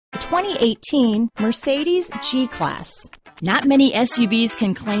2018 Mercedes G-Class. Not many SUVs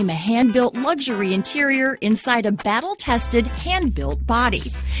can claim a hand-built luxury interior inside a battle-tested, hand-built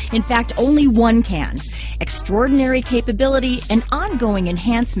body. In fact, only one can. Extraordinary capability and ongoing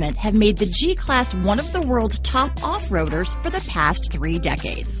enhancement have made the G-Class one of the world's top off-roaders for the past 3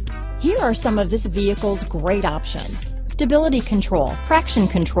 decades. Here are some of this vehicle's great options: stability control, traction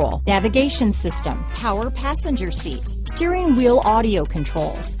control, navigation system, power passenger seat, steering wheel audio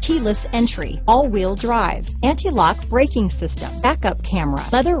controls, keyless entry, all-wheel drive, anti-lock braking system, backup camera,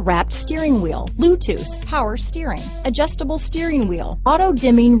 leather-wrapped steering wheel, Bluetooth, power steering, adjustable steering wheel,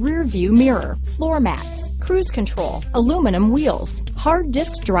 auto-dimming rear-view mirror, floor mats, cruise control, aluminum wheels, hard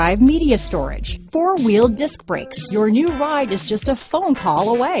disk drive media storage, 4-wheel disc brakes. Your new ride is just a phone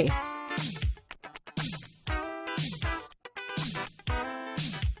call away.